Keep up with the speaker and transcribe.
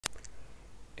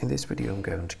In this video, I'm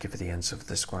going to give you the answer of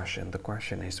this question. The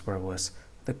question is, where was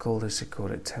the coldest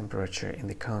recorded temperature in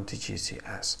the contiguous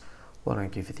US? Well, I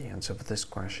give you the answer for this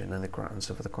question, and the correct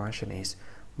answer for the question is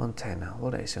Montana.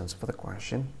 What is the answer for the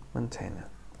question? Montana.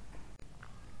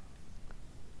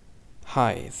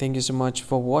 Hi, thank you so much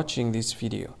for watching this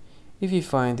video. If you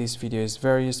find this video is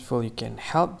very useful, you can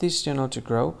help this channel to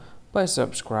grow by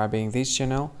subscribing this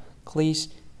channel. Click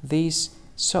this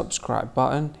subscribe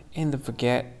button and don't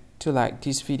forget to like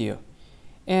this video.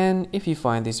 And if you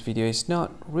find this video is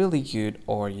not really good,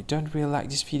 or you don't really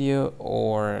like this video,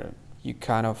 or you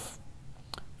kind of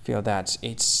feel that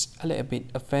it's a little bit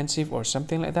offensive or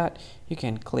something like that, you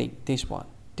can click this one,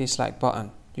 dislike button.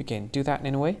 You can do that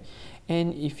anyway.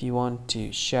 And if you want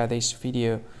to share this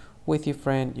video with your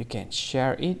friend, you can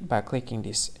share it by clicking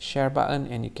this share button,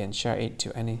 and you can share it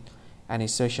to any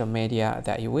social media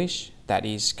that you wish that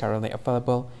is currently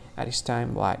available at this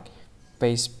time, like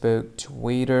Facebook,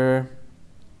 Twitter,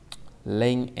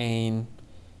 LinkedIn,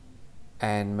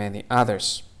 and many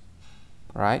others,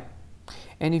 right?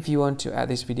 And if you want to add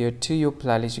this video to your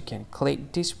playlist, you can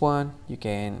click this one. You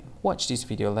can watch this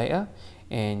video later,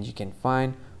 and you can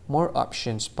find more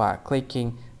options by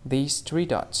clicking these three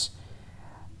dots.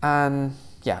 And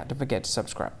yeah, don't forget to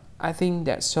subscribe. I think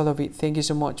that's all of it. Thank you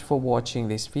so much for watching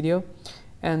this video,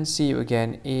 and see you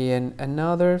again in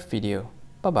another video.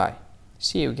 Bye bye.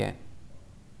 See you again.